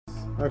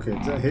Okay,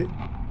 did I hit?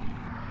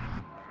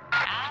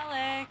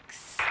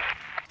 Alex!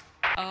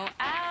 Oh,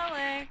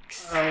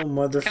 Alex! Oh,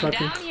 motherfucking Come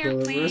down here,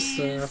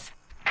 Clarissa. please.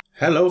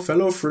 Hello,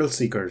 fellow thrill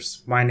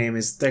seekers. My name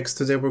is Dex.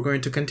 Today we're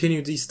going to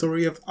continue the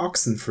story of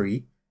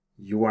Oxenfree.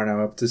 You are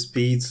now up to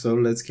speed, so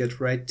let's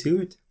get right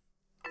to it.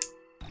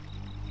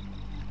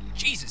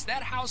 Jesus,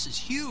 that house is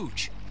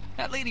huge.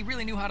 That lady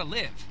really knew how to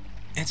live.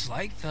 It's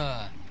like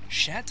the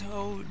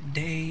Chateau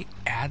de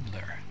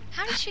Adler.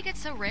 How did she get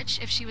so rich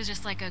if she was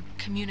just like a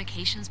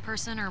communications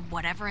person or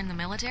whatever in the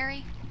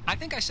military? I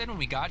think I said when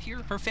we got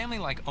here, her family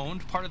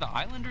owned part of the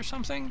island or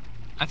something.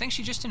 I think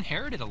she just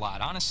inherited a lot,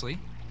 honestly.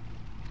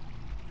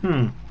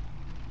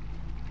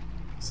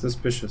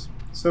 Suspicious.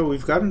 So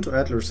we've gotten to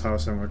Adler's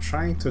house and we're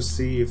trying to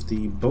see if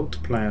the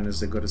boat plan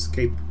is a good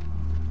escape.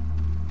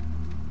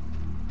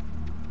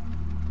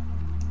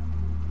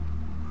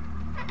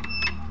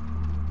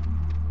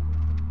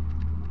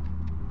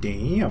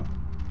 Damn.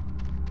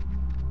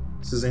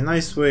 This is a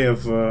nice way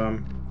of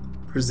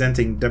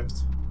presenting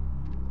depth.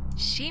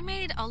 She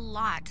made a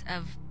lot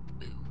of,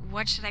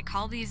 what should I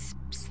call these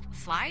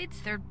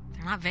slides? They're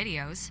not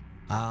videos.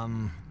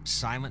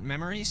 Silent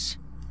memories?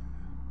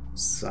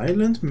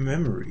 Silent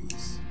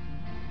memories.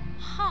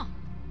 Huh.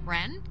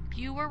 Ren,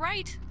 you were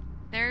right.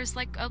 There's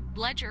like a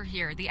ledger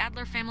here. The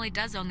Adler family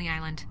does own the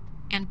island.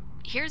 And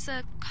here's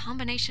a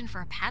combination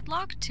for a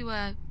padlock to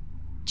a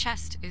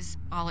chest is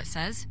all it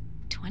says.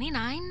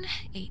 29,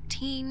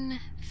 18,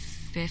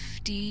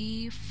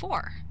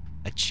 54.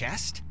 A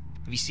chest?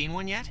 Have you seen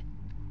one yet?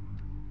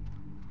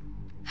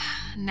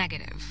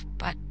 Negative,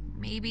 but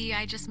maybe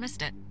I just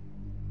missed it.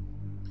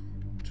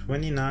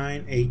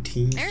 29,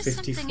 18, There's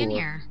 54. something in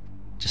here.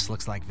 Just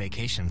looks like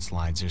vacation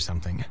slides or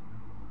something.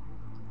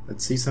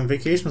 Let's see some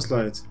vacation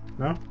slides.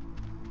 No?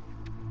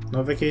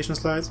 No vacation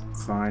slides?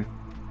 Fine.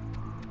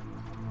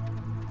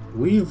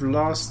 We've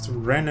lost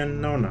Ren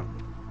and Nona.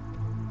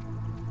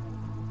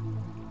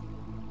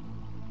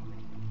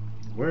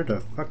 Where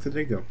the fuck did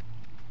they go?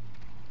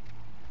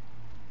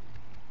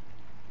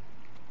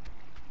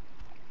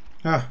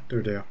 Ah,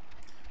 there they are.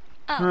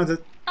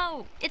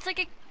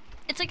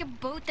 It's like a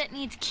boat that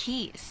needs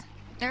keys.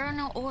 There are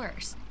no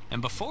oars.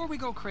 And before we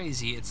go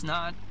crazy, it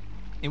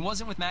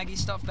wasn't with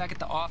Maggie's stuff back at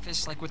the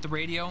office, like with the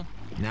radio?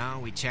 No,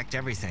 we checked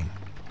everything.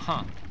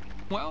 Huh.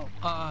 Well,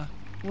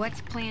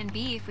 What's plan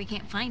B if we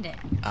can't find it?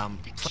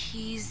 The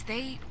keys,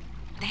 they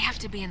have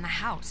to be in the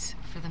house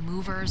for the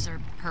movers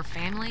or her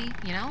family,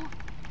 you know?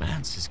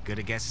 That's as good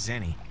a guess as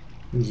any.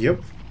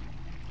 Yep.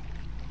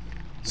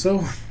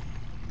 So,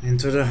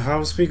 into the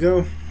house we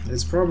go.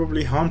 It's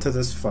probably haunted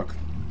as fuck.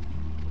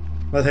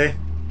 But hey,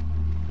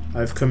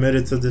 I've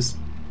committed to this.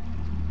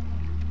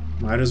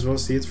 Might as well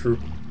see it through.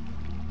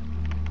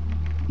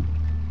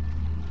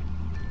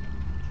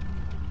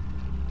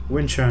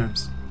 Wind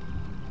chimes.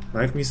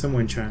 Like me some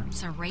wind chimes.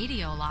 It's a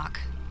radio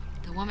lock.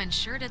 The woman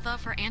sure did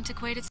love her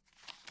antiquated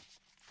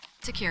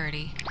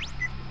security.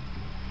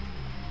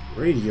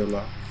 Radio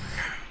lock.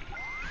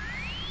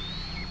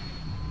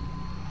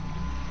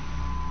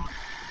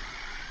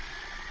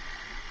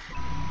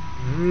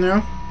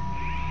 No.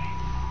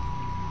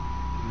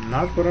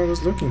 Not what I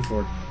was looking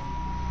for.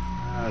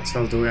 It's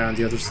all the way on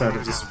the other side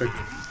of the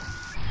spectrum.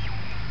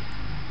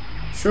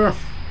 Sure.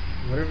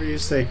 Whatever you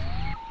say.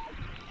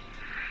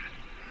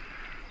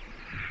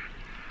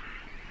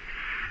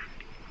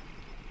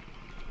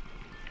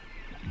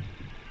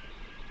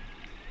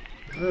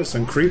 There's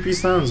some creepy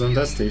sounds on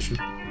that station.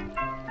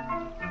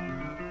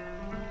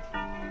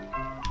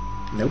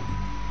 Nope.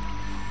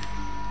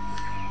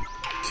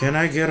 Can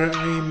I get an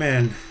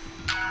amen?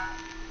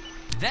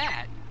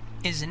 that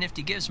is a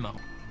nifty gizmo.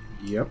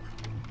 Yep.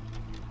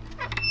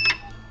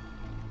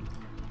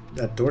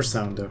 That door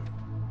sound though.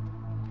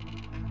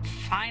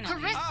 Finally.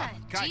 Clarissa, Oh,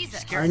 God, you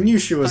Jesus. scared I me. knew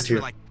she was Thought you were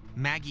here. like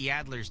Maggie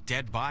Adler's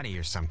dead body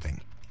or something.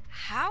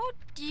 How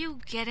do you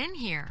get in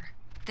here?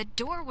 The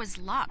door was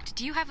locked.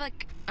 Do you have,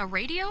 like, a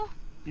radio?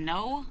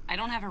 No, I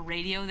don't have a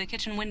radio. The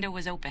kitchen window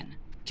was open.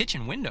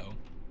 Kitchen window?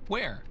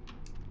 Where?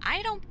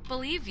 I don't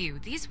believe you.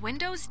 These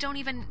windows don't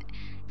even...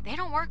 They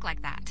don't work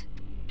like that.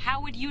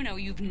 How would you know?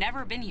 You've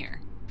never been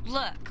here.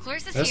 Look,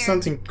 Clarissa's There's here.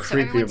 something so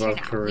creepy everyone's here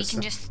about now. Clarissa.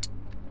 We can just...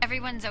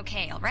 Everyone's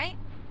okay, all right?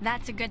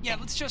 That's a good Yeah,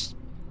 thing. let's just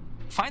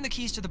find the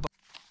keys to the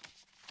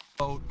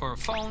boat or a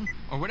phone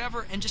or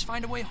whatever and just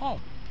find a way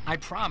home. I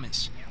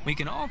promise. We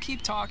can all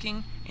keep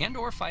talking and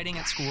or fighting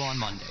at school on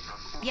Monday.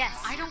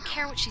 Yes. I don't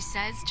care what she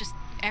says, just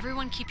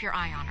everyone keep your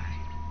eye on her.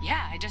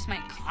 Yeah, I just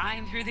might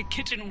climb through the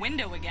kitchen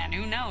window again.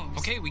 Who knows?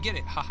 Okay, we get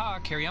it. Haha,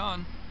 carry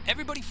on.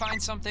 Everybody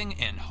find something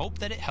and hope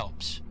that it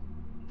helps.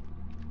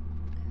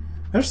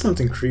 There's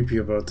something creepy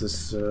about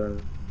this,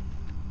 a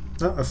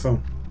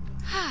phone.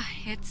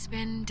 It's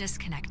been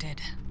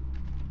disconnected.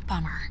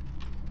 Bummer.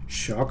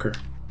 Shocker.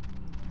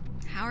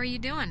 How are you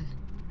doing?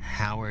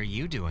 How are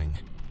you doing?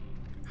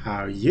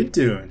 How you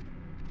doing?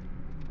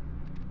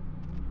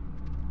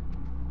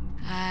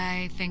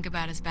 I think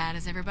about as bad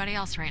as everybody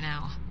else right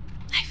now.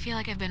 I feel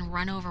like I've been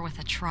run over with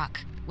a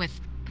truck with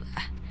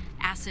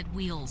acid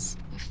wheels,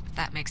 if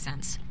that makes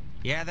sense.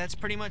 Yeah, that's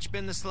pretty much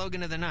been the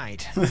slogan of the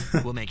night.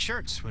 We'll make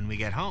shirts when we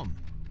get home.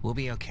 We'll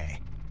be okay.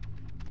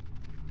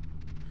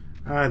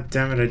 Ah,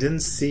 damn it, I didn't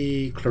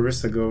see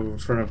Clarissa go in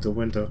front of the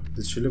window.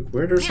 Did she look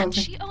weird or Man,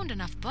 something? she owned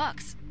enough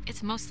books.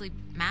 It's mostly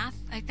math,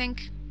 I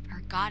think.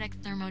 Ergodic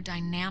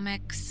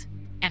thermodynamics.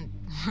 And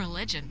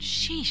religion.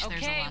 Sheesh,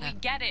 there's a Okay, lot we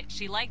of... get it.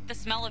 She liked the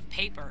smell of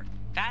paper.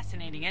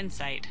 Fascinating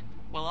insight.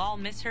 We'll all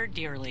miss her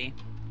dearly.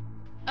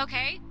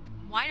 Okay,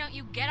 why don't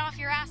you get off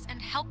your ass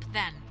and help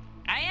then?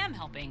 I am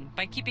helping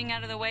by keeping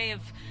out of the way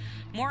of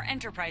more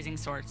enterprising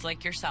sorts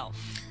like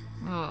yourself.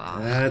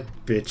 Ugh. That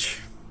bitch.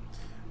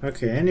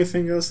 Okay,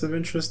 anything else of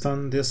interest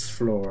on this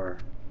floor?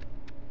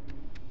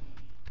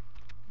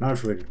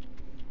 Not really.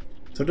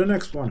 To the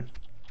next one.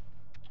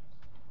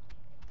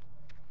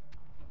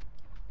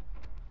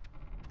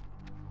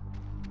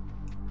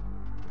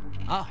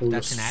 Oh, Oh,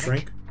 that's an attic?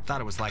 shrink?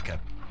 Thought it was like a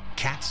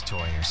cat's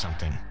toy or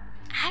something.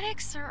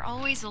 Attics are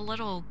always a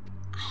little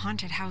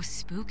haunted house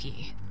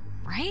spooky,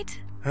 right?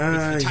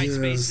 It's the tight yes.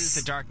 spaces,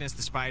 the darkness,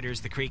 the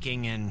spiders, the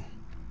creaking, and...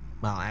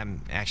 Well,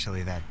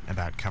 actually, that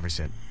about covers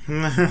it.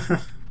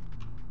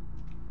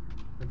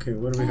 Okay,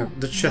 what do we have?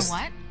 The chest. You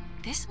know what?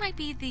 This might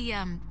be the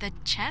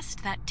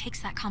chest that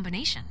takes that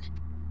combination.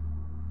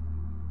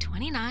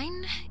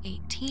 29,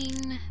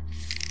 18,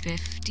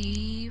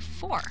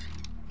 54.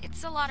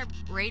 It's a lot of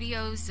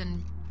radios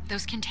and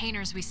those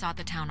containers we saw at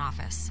the town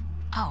office.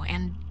 Oh,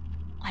 and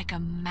like a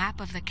map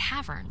of the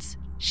caverns.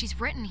 She's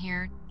written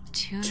here,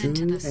 tune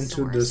into the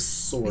source. What do you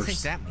source. think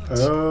that means?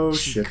 Oh,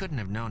 She shit. couldn't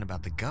have known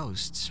about the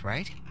ghosts,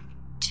 right?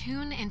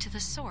 Tune into the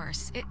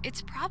source.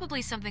 It's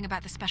probably something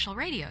about the special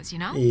radios, you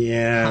know?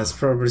 Yeah, it's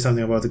probably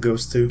something about the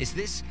ghost too. Is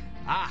this...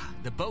 Ah,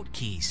 the boat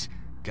keys.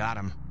 Got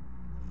 'em.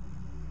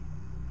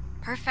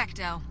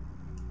 Perfecto.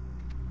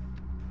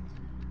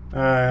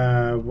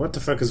 What the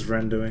fuck is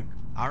Ren doing?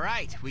 All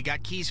right, we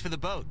got keys for the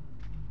boat.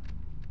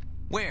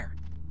 Where?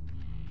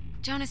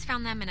 Jonas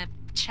found them in a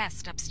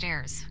chest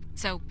upstairs.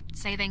 So,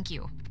 say thank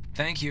you.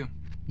 Thank you.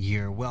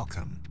 You're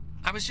welcome.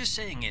 I was just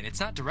saying it. It's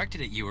not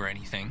directed at you or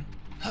anything.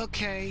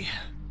 Okay.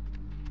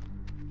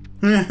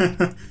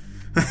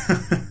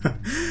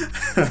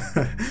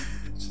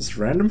 Just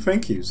random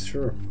thank yous,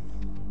 sure.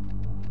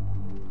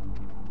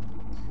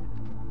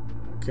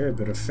 Okay, a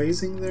bit of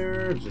phasing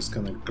there. Just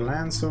gonna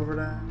glance over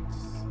that.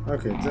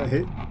 Okay, that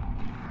hit.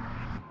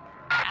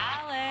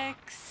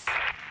 Alex!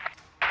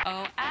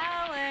 Oh,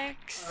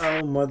 Alex! Oh,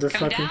 Come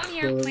motherfucking down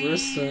here, Clarissa.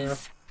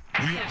 please.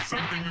 We have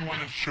something we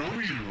want to show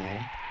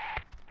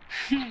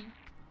you.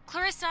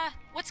 Clarissa,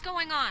 what's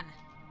going on?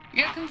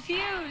 You're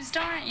confused,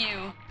 aren't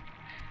you?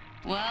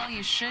 Well,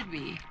 you should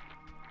be.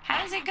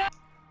 How does it go?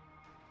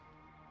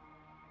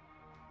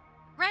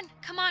 Ren,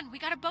 come on, we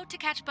got a boat to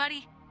catch,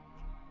 buddy.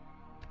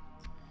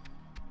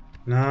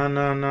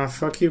 No,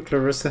 fuck you,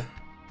 Clarissa.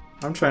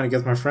 I'm trying to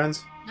get my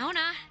friends.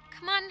 Nona,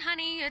 come on,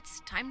 honey,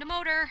 it's time to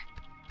motor.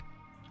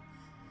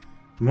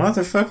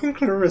 Motherfucking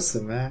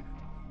Clarissa, man.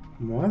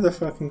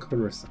 Motherfucking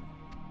Clarissa.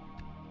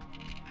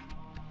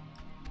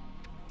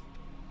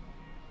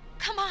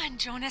 Come on,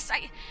 Jonas,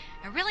 I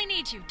really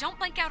need you. Don't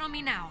blank out on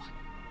me now.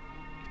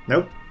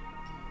 Nope.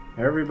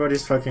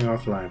 Everybody's fucking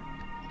offline.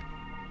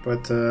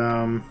 But,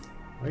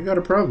 we got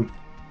a problem.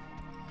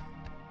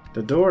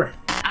 The door.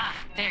 Ah,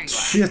 there you are.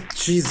 Shit,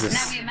 Jesus.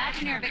 Now we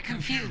imagine you're a bit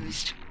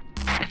confused.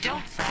 But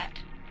don't fret.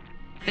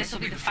 This will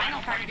be the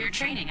final part of your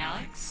training,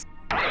 Alex.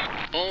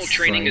 All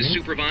training is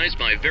Training? supervised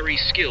by very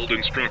skilled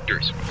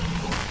instructors.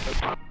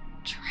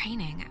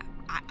 Training?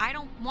 I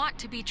don't want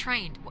to be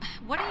trained.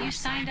 What are You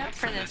signed up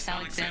for this,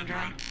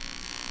 Alexandra.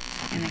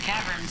 In the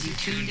caverns, you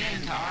tuned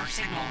in to our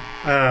signal.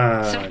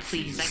 So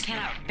please, I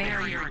cannot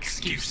bear your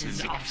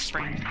excuses,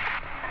 offspring.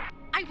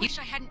 I wish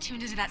I hadn't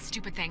tuned into that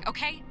stupid thing,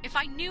 okay? If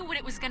I knew what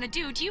it was gonna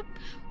do, do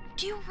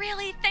you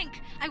really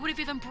think I would have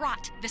even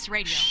brought this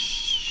radio?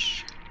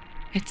 Shh.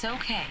 It's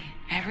okay.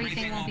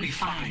 Everything will be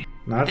fine.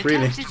 Not The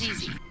really. test is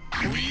easy.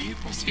 We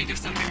will speak of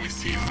something we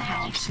see in the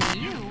house,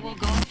 and you will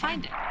go and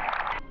find it.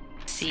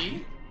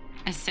 See?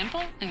 As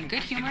simple and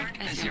good-humored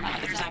as your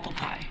mother's apple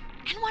pie.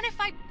 And what if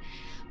I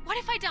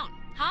don't,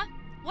 huh?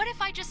 What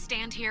if I just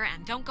stand here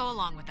and don't go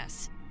along with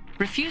this?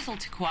 Refusal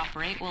to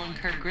cooperate will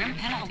incur grim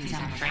penalties,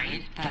 I'm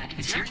afraid, but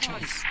it's your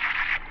choice.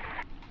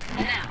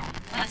 Now,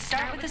 let's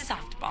start with the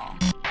softball.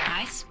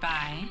 I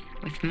spy,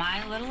 with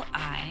my little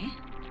eye,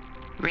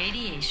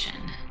 radiation.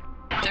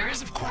 There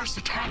is, of course,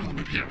 a time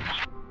limit here.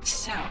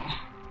 So,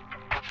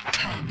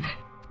 10,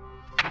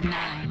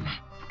 9,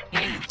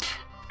 8,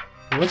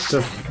 What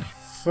the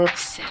fuck?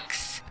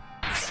 6,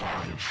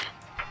 5.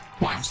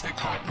 Once they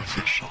call it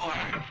official.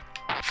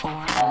 4.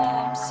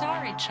 Oh, I'm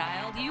sorry,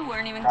 child. You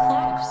weren't even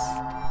close.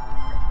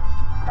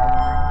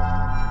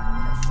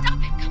 Stop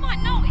it! Come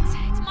on, no,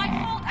 it's my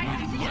fault.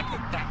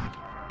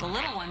 The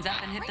little one's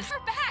up and hit Bring the... her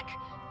back!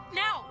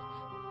 Now!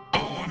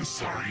 Oh, I'm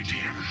sorry,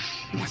 dear.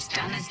 What's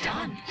done is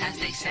done, as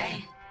they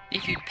say.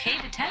 If you'd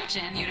paid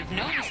attention, you'd have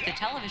noticed the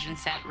television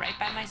set right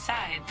by my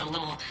side, the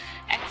little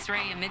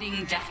X-ray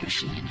emitting death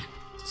machine.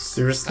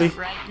 Seriously? But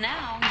right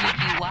now,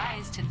 you'd be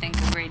wise to think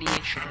of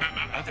radiation.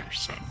 In another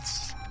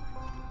sense.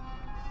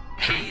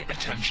 Pay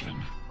attention.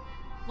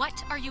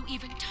 What are you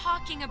even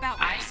talking about?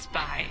 I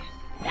spy.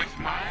 With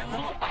my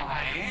little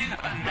eye,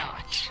 a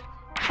knot.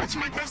 Let's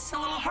make this a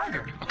little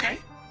harder, okay?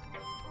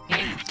 8,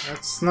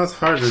 That's not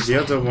harder, the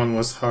other one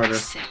was harder.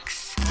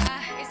 6.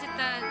 Is it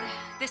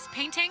this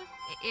painting?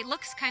 It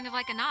looks kind of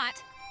like a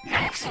knot.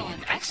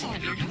 Excellent,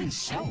 excellent. You're doing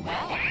so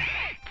well.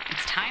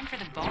 It's time for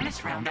the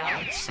bonus round,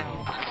 Alex, so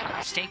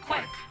stay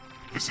quick.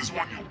 This is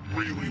one you'll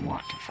really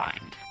want to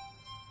find.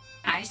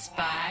 I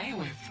spy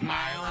with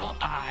my little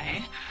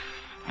eye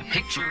a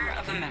picture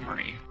of a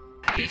memory.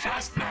 Be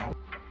fast now.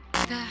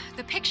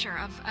 The picture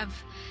of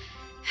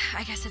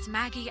I guess it's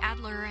Maggie,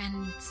 Adler,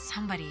 and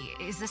somebody.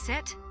 Is this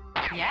it?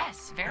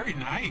 Yes, Very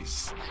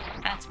nice.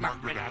 That's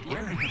Margaret Adler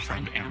and her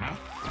friend Anna.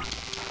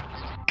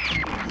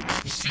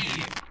 You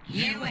see,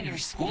 you and your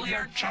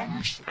schoolyard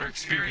chums are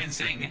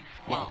experiencing,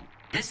 well,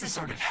 this has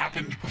sort of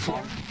happened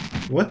before.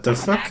 What the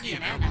fuck? Maggie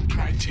and Anna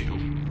tried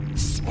to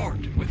sport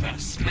with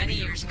us many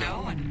years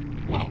ago,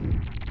 and, well,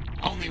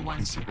 only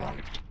one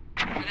survived.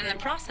 But in the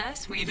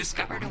process, we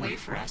discovered a way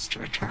for us to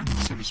return.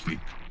 So to speak.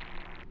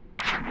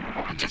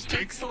 It just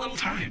takes a little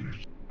time.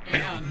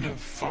 And a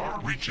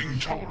far-reaching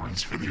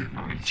tolerance for the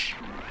ignorant.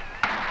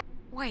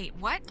 Wait,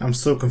 what? I'm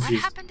so What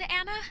confused. happened to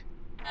Anna?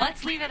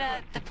 Let's leave it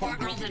at the poor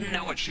girl didn't know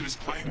what What she was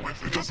playing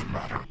with, it doesn't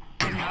matter.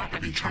 They're not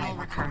an eternal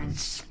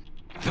recurrence.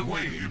 The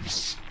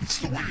waves. It's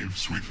the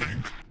waves, we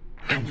think.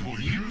 And we will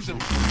use those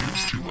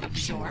waves to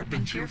absorb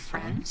into your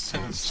friends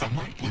as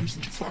sunlight blooms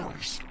into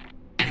flowers.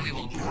 And we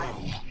will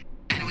grow.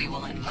 and we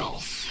will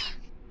engulf.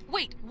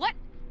 Wait, what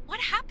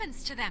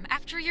happens to them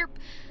after you're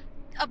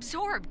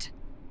absorbed?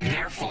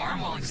 Their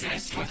form will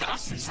exist with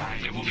us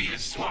inside. It will be a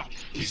swap,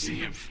 you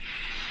see, of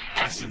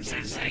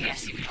essences, I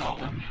guess you could call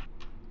them.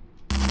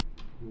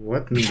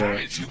 What in We the...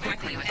 tried too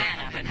quickly with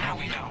Anna, but now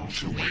we know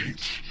to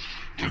wait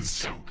and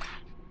soak.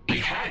 We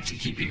had to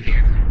keep you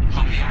here,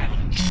 on the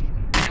island.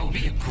 And it will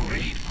be a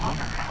great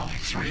honor,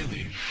 Alex,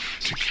 really,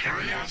 to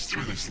carry us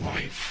through this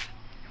life.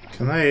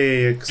 Can I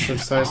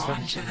exercise her?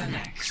 On to the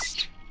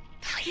next.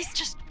 Please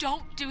just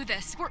don't do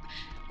this. We're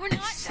not.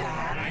 It's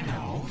sad, I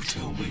know,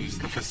 to lose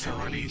the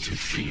facility to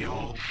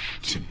feel,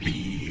 to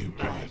be,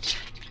 but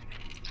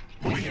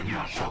we have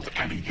not felt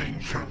anything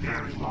for a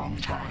very long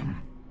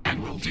time,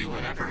 and we'll do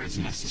whatever is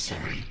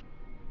necessary.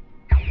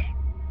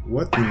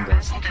 What in the...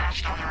 Vessel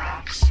dashed on the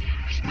rocks.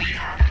 We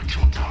have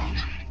until dawn,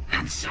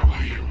 and so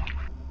will you.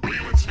 We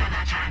would spend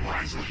our time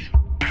wisely,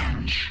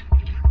 and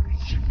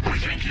we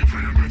thank you for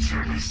your good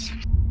service.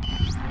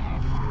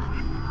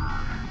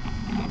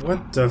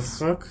 What the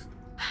fuck?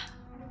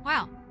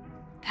 Well,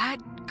 that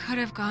could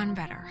have gone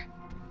better.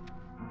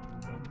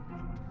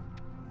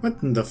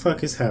 What in the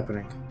fuck is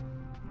happening?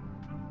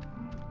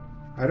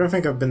 I don't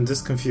think I've been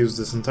this confused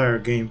this entire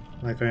game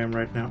like I am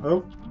right now.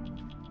 Oh!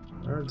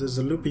 There's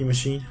a loopy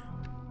machine.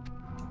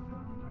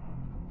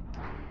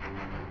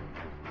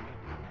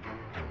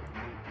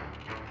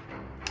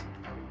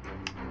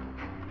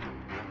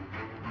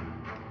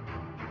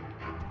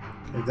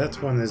 Okay,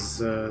 that one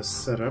is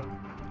set up.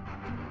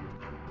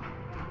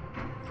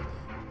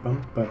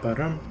 Bum ba ba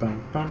rum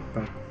bum bum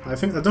bum. I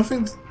don't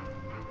think.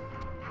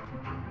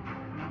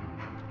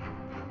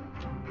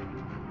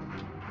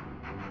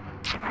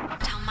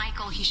 Tell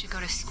Michael he should go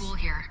to school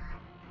here.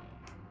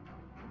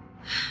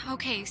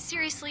 Okay,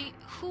 seriously,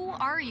 who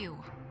are you?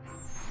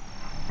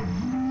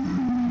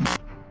 I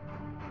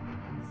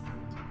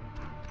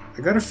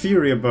got a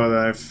theory about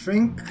it. I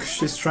think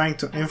she's trying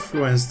to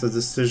influence the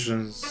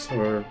decisions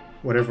or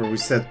whatever we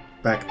said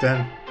back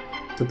then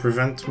to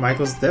prevent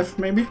Michael's death,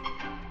 maybe?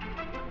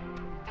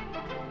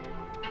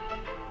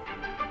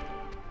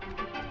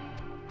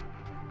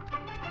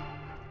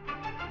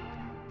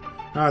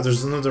 Ah,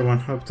 there's another one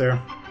up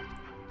there.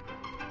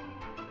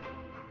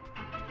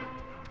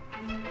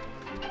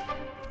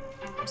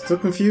 Still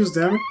confused,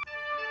 damn it.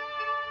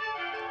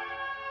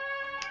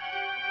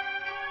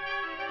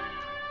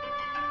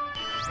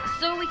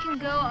 So we can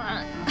go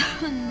on.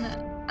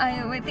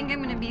 I think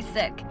I'm gonna be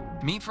sick.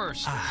 Me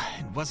first.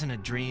 It wasn't a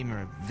dream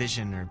or a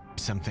vision or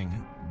something.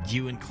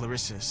 You and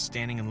Clarissa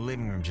standing in the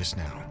living room just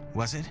now,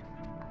 was it?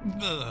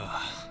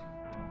 Ugh.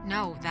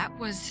 No, that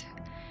was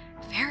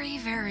very,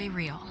 very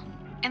real.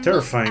 And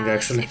Terrifying, look,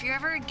 Alex, actually. If you're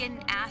ever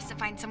getting asked to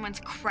find someone's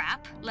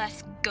crap,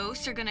 less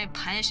ghosts are gonna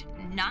punish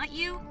not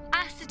you.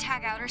 Ask to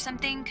tag out or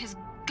something, cause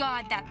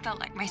God, that felt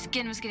like my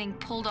skin was getting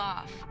pulled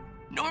off.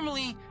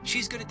 Normally,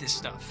 she's good at this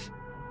stuff.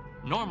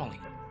 Normally.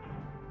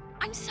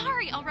 I'm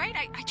sorry, all right?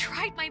 I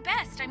tried my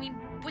best. I mean,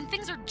 when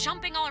things are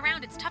jumping all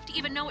around, it's tough to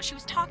even know what she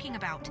was talking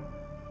about.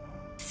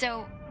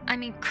 So, I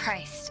mean,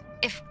 Christ,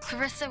 if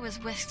Clarissa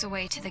was whisked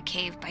away to the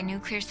cave by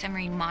nuclear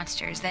submarine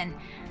monsters, then,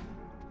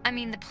 I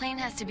mean, the plan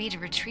has to be to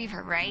retrieve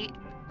her, right?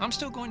 I'm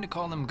still going to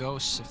call them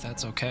ghosts, if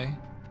that's okay.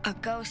 A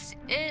ghost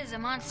is a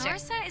monster.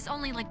 Clarissa is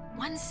only like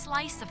one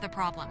slice of the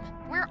problem.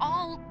 We're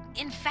all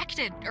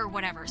infected or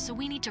whatever, so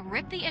we need to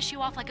rip the issue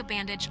off like a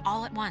bandage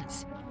all at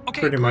once.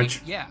 Okay, Pretty great,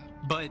 much. Yeah,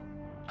 but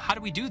how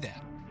do we do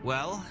that?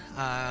 Well,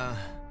 a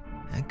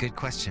good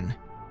question.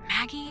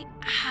 Maggie,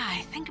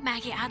 I think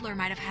Maggie Adler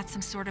might have had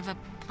some sort of a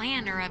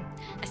plan or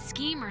a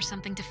scheme or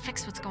something to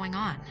fix what's going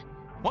on.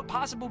 What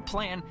possible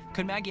plan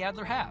could Maggie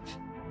Adler have?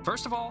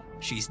 First of all,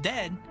 she's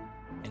dead.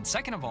 And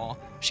second of all,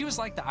 she was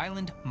like the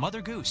island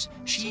Mother Goose.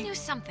 She knew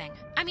something.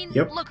 I mean,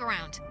 Yep. Look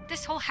around.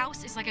 This whole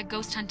house is like a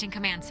ghost hunting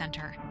command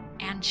center.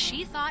 And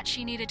she thought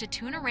she needed to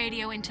tune a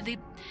radio into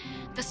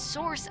the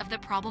source of the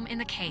problem in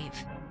the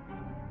cave.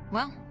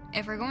 Well,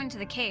 if we're going to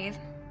the cave...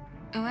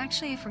 Oh,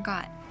 actually, I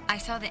forgot. I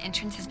saw the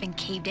entrance has been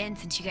caved in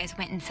since you guys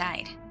went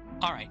inside.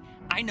 All right,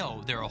 I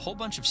know there are a whole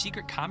bunch of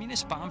secret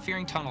communist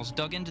bomb-fearing tunnels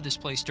dug into this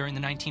place during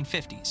the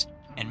 1950s.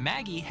 And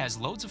Maggie has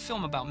loads of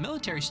film about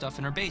military stuff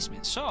in her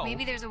basement, so...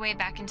 Maybe there's a way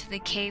back into the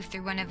cave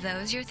through one of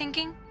those, you're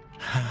thinking?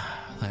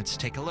 Let's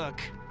take a look.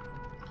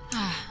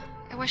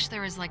 I wish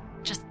there was, like,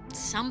 just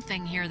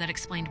something here that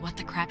explained what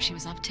the crap she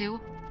was up to.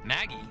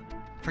 Maggie?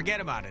 Forget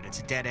about it. It's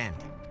a dead end.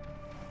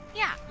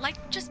 Yeah,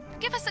 like, just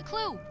give us a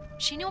clue.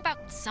 She knew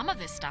about some of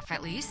this stuff,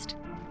 at least.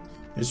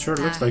 It sure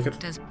looks like it.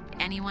 Does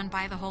anyone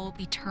buy the whole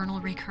eternal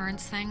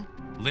recurrence thing?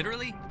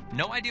 Literally?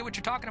 No idea what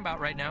you're talking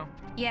about right now.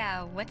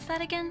 Yeah, what's that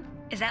again?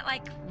 Is that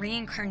like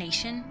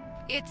reincarnation?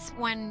 It's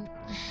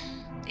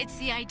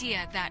the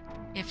idea that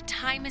if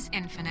time is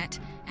infinite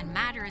and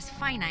matter is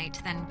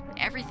finite, then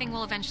everything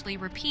will eventually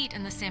repeat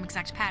in the same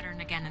exact pattern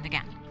again and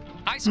again.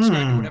 I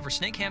subscribe to whatever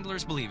snake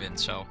handlers believe in,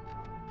 so...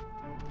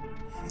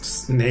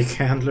 Snake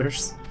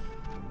handlers?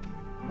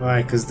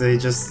 Why? Because they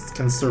just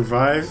can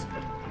survive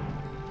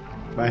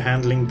by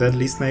handling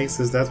deadly snakes?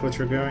 Is that what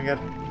you're going at?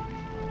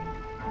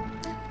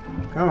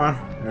 Come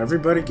on,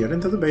 everybody get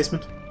into the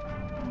basement.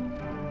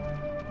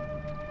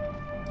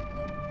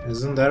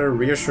 Isn't that a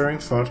reassuring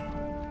thought?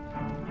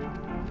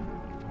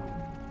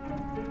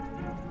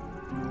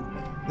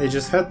 They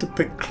just had to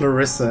pick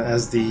Clarissa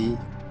as the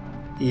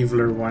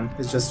eviler one.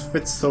 It just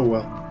fits so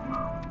well.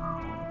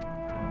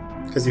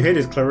 Because you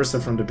hated Clarissa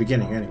from the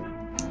beginning anyway.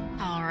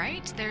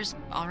 Alright, there's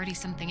already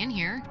something in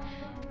here.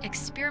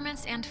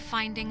 Experiments and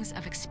Findings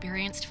of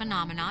Experienced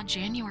Phenomena,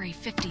 January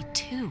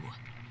 52.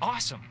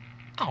 Awesome.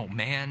 Oh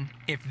man,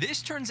 if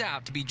this turns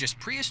out to be just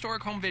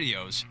prehistoric home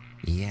videos...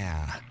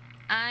 Yeah.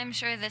 I'm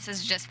sure this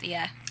is just the,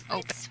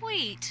 It's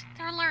sweet.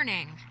 They're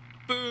learning.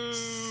 Boo!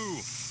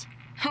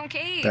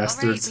 Okay,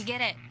 Bastards. alright, we get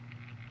it.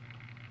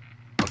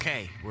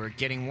 Okay, we're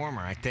getting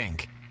warmer, I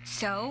think.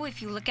 So,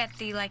 if you look at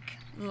the,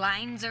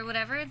 lines or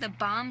whatever, the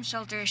bomb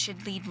shelter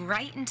should lead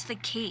right into the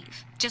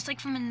cave. Just like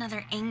from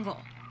another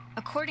angle.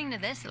 According to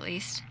this, at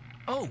least.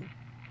 Oh,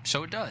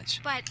 so it does.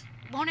 But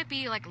won't it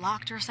be,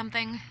 locked or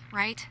something,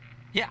 right?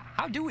 Yeah,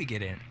 how do we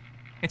get in?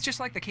 It's just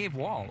like the cave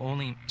wall,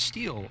 only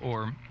steel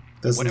or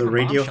Doesn't whatever the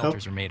radio bomb help?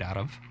 shelters are made out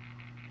of.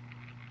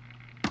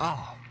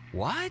 Oh,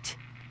 what?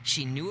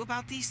 She knew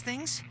about these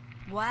things?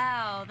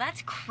 Wow,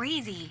 that's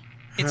crazy.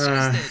 It says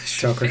that to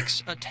shocker.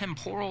 fix a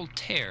temporal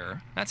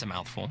tear, that's a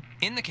mouthful,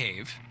 in the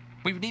cave,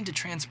 we would need to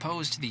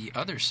transpose to the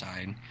other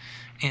side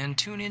and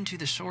tune into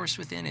the source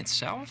within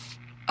itself?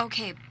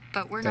 Okay,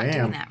 but we're not Damn.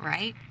 doing that,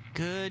 right?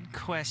 Good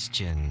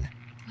question.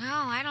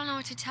 Well, I don't know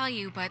what to tell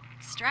you, but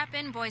strap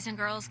in, boys and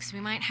girls, because we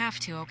might have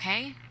to,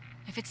 okay?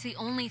 If it's the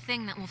only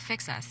thing that will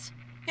fix us.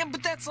 Yeah,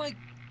 but that's,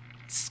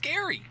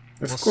 scary.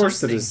 Of Well, course it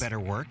something is. better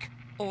work.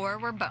 Or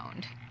we're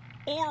boned.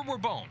 Or we're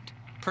boned.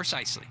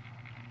 Precisely.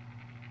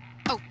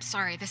 Oh,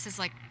 sorry, this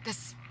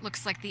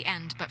looks like the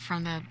end, but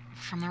from the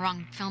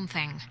wrong film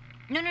thing.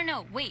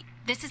 No, wait.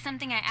 This is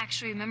something I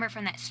actually remember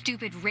from that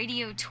stupid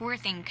radio tour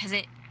thing, because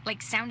it,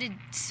 sounded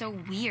so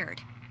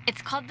weird.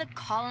 It's called the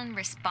call and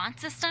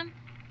response system.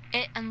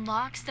 It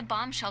unlocks the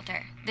bomb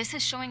shelter. This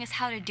is showing us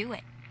how to do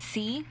it.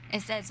 See?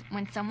 It says,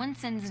 when someone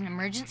sends an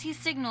emergency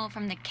signal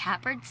from the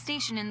Catbird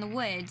station in the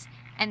woods,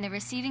 and the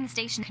receiving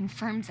station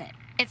confirms it.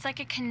 It's like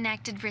a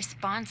connected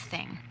response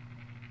thing.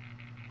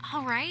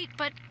 All right,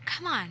 but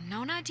come on,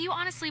 Nona, do you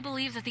honestly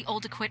believe that the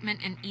old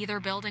equipment in either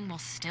building will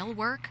still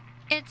work?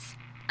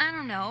 I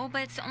don't know,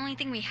 but it's the only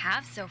thing we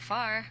have so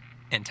far.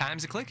 And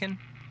time's a-clicking.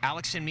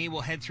 Alex and me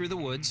will head through the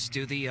woods,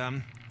 do the,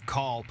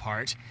 call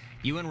part.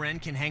 You and Ren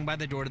can hang by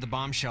the door to the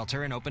bomb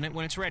shelter and open it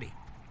when it's ready.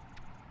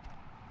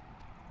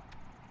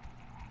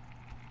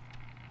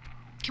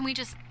 Can we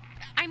just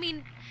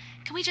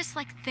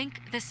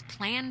think this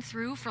plan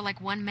through for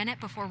 1 minute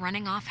before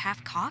running off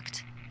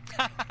half-cocked?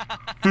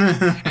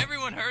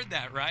 Everyone heard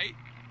that, right?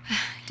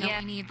 Don't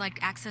we need,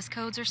 access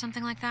codes or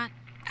something like that?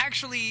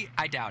 Actually,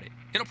 I doubt it.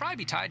 It'll probably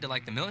be tied to,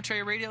 the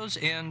military radios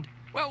and,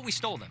 well, we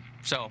stole them,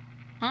 so...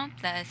 Well,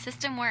 the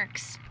system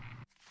works.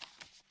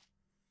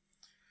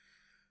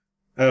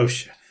 Oh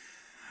shit.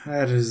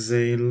 That is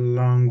a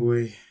long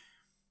way.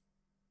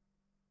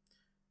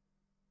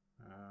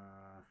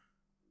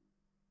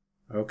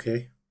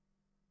 Okay.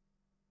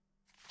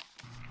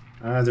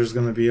 There's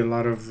gonna be a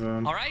lot of...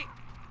 All right,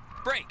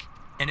 break.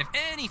 And if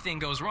anything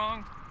goes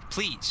wrong,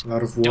 please, a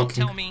lot of don't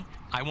walking. tell me.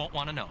 I won't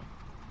want to know.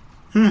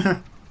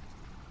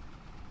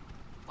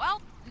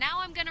 Well, now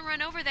I'm gonna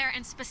run over there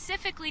and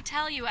specifically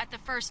tell you at the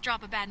first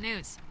drop of bad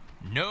news.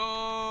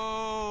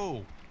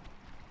 No!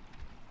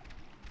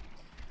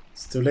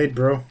 It's too late,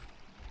 bro.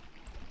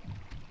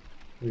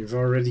 We've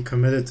already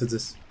committed to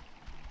this.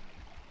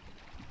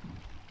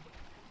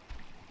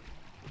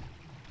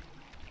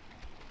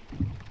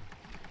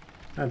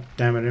 God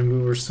damn it, and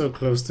we were so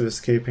close to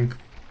escaping.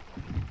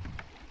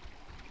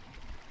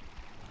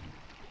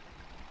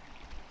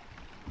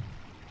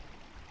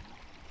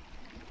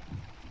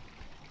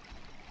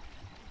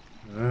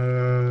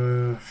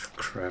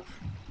 Crap.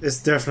 This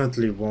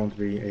definitely won't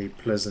be a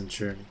pleasant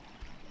journey.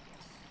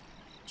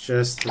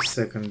 Just a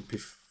second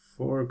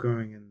before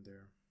going in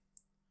there.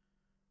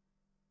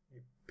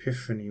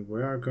 Epiphany.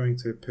 We are going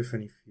to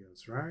Epiphany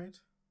Fields, right?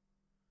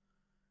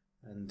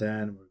 And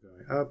then we're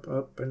going up,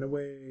 up, and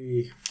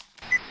away.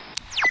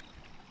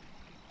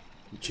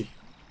 Gee.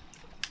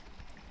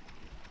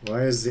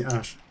 Why is the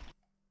ash?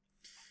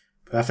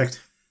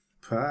 Perfect.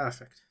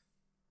 Perfect.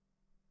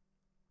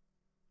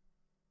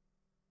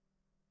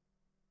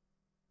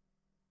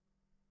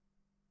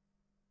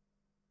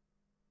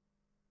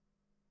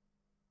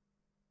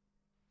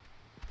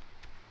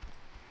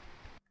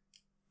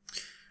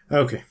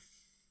 Okay.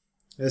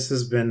 This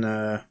has been,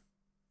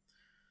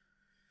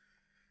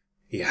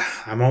 yeah,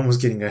 I'm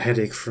almost getting a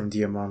headache from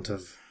the amount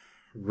of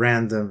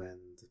random and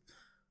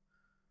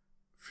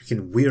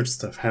freaking weird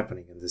stuff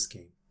happening in this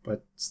game.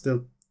 But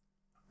still,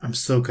 I'm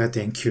so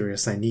goddamn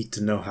curious. I need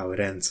to know how it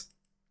ends.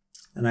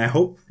 And I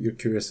hope you're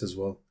curious as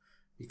well,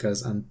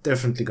 because I'm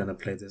definitely gonna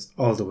play this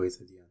all the way to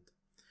the end.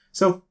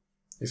 So,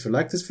 if you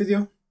like this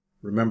video,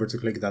 remember to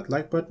click that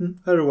like button,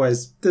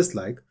 otherwise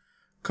dislike,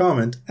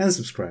 comment, and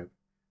subscribe.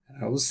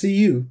 And I will see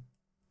you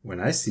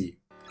when I see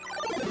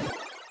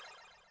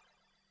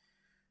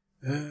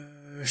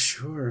you.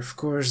 Sure, of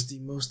course, the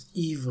most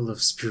evil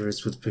of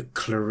spirits would pick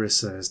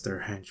Clarissa as their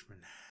henchman.